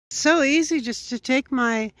So easy just to take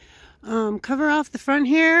my cover off the front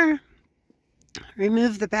here,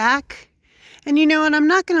 remove the back. And you know what, I'm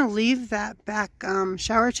not going to leave that back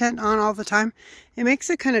shower tent on all the time. It makes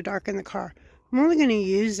it kind of dark in the car. I'm only going to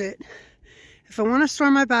use it if I want to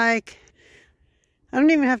store my bike. I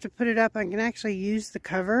don't even have to put it up. I can actually use the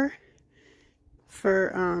cover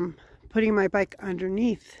for putting my bike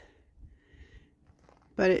underneath.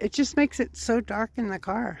 But it just makes it so dark in the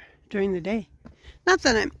car during the day. Not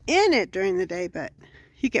that I'm in it during the day, but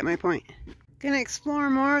you get my point. Gonna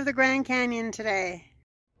explore more of the Grand Canyon today.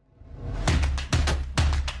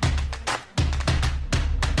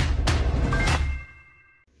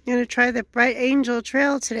 Gonna try the Bright Angel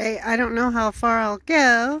Trail today. I don't know how far I'll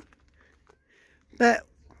go, but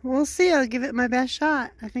we'll see. I'll give it my best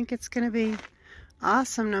shot. I think it's gonna be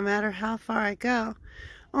awesome no matter how far I go.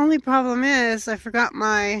 Only problem is I forgot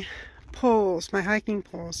my poles, my hiking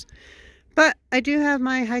poles. But I do have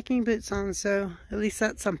my hiking boots on, so at least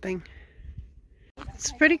that's something. It's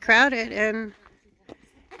pretty crowded, and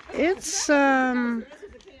it's, I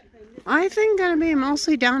think, going to be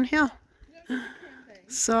mostly downhill.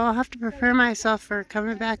 So I'll have to prepare myself for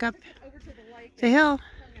coming back up the hill.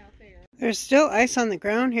 There's still ice on the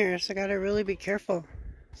ground here, so I got to really be careful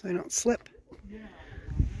so I don't slip.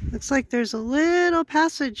 Looks like there's a little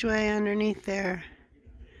passageway underneath there.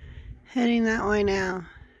 Heading that way now.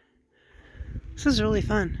 This is really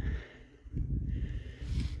fun.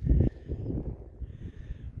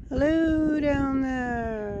 Hello down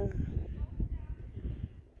there.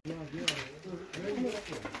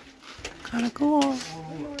 Kind of cool.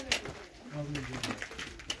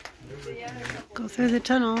 Go through the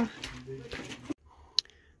tunnel.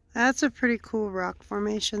 That's a pretty cool rock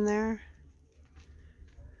formation there.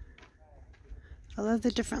 I love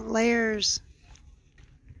the different layers.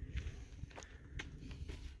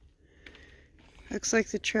 Looks like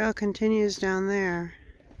the trail continues down there.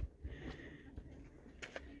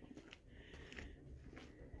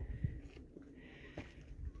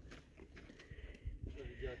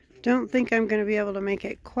 Don't think I'm going to be able to make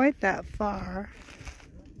it quite that far.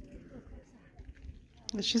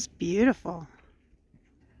 It's just beautiful.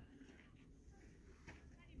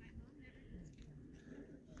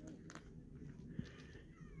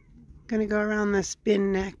 Gonna go around this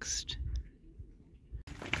bin next.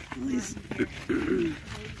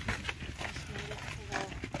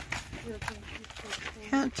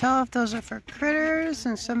 Can't tell if those are for critters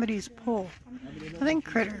and somebody's pool. I think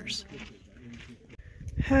critters.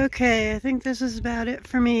 Okay, I think this is about it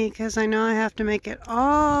for me because I know I have to make it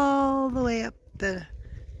all the way up the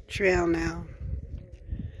trail now.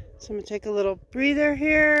 So I'm going to take a little breather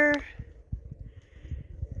here.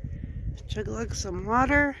 Chug some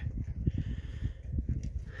water.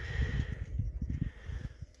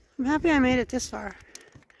 I'm happy I made it this far,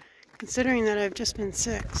 considering that I've just been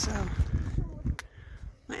sick, so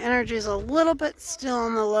my energy is a little bit still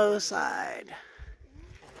on the low side.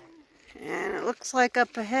 And it looks like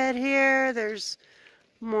up ahead here, there's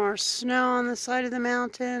more snow on the side of the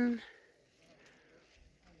mountain.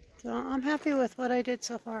 So I'm happy with what I did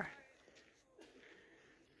so far.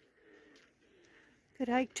 Good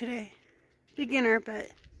hike today. Beginner, but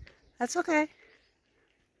that's okay.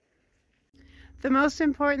 The most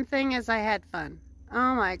important thing is I had fun.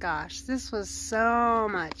 Oh my gosh, this was so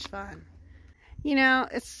much fun. You know,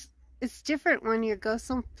 it's different when you go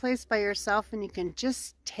someplace by yourself and you can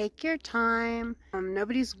just take your time.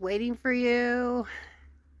 Nobody's waiting for you.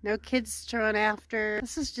 No kids throwing after.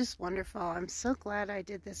 This is just wonderful. I'm so glad I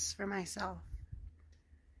did this for myself.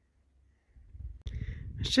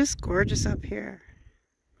 It's just gorgeous up here.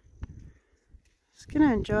 Just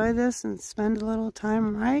gonna enjoy this and spend a little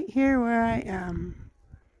time right here where I am.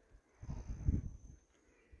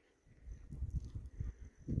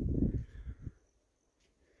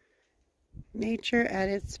 Nature at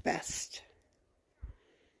its best.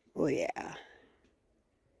 Oh yeah.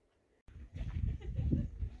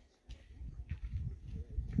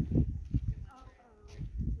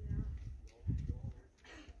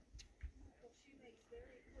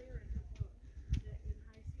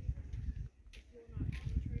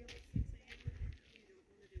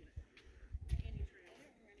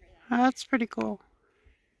 Oh, that's pretty cool.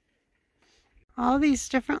 All these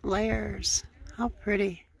different layers. How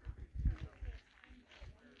pretty.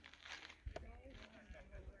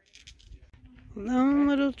 Lone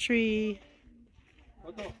little tree.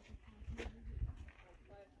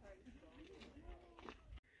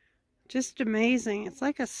 Just amazing. It's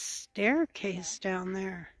like a staircase down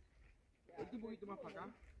there.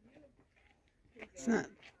 It's not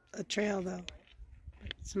a trail though.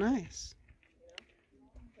 It's nice.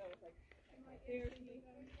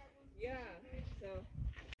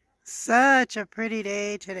 Such a pretty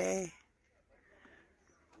day today.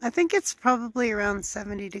 I think it's probably around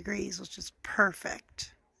 70 degrees, which is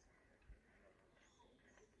perfect.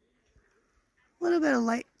 A little bit of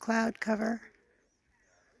light cloud cover.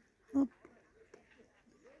 Oop.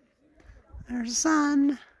 There's the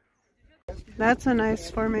sun. That's a nice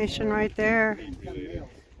formation right there.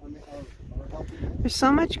 There's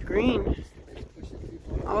so much green.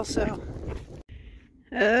 Also.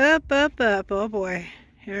 Up, up, up. Oh boy.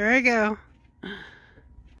 Here I go.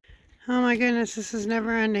 Oh my goodness, this is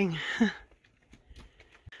never ending.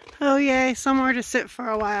 Oh yay, somewhere to sit for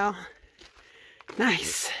a while.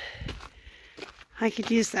 Nice. I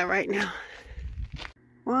could use that right now.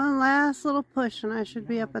 One last little push and I should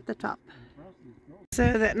be up at the top.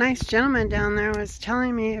 So that nice gentleman down there was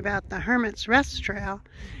telling me about the Hermit's Rest Trail,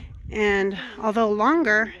 and although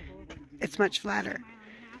longer, it's much flatter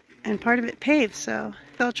and part of it paved, so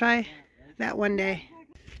I'll try that one day.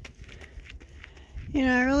 You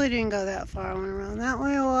know, I really didn't go that far. I went around that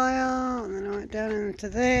way a while, and then I went down into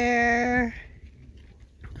there,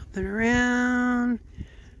 up and around,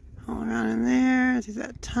 all around in there, through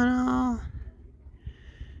that tunnel.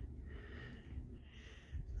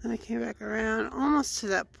 Then I came back around almost to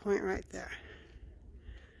that point right there.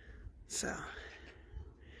 So,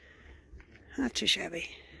 not too shabby.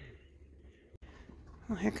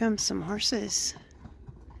 Well, here comes some horses.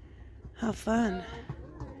 How fun.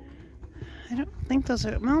 I don't think those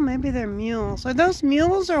are, well, maybe they're mules. Are those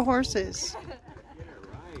mules or horses?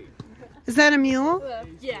 Is that a mule?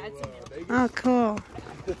 Yeah, it's a mule. Oh, cool.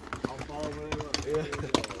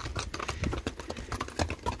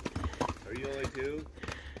 Are you only two?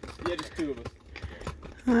 Yeah, just two of us.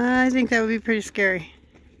 I think that would be pretty scary.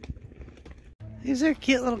 These are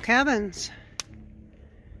cute little cabins.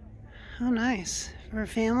 Oh, nice. For a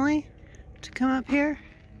family to come up here.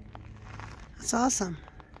 That's awesome.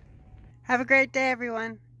 Have a great day,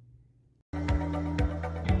 everyone.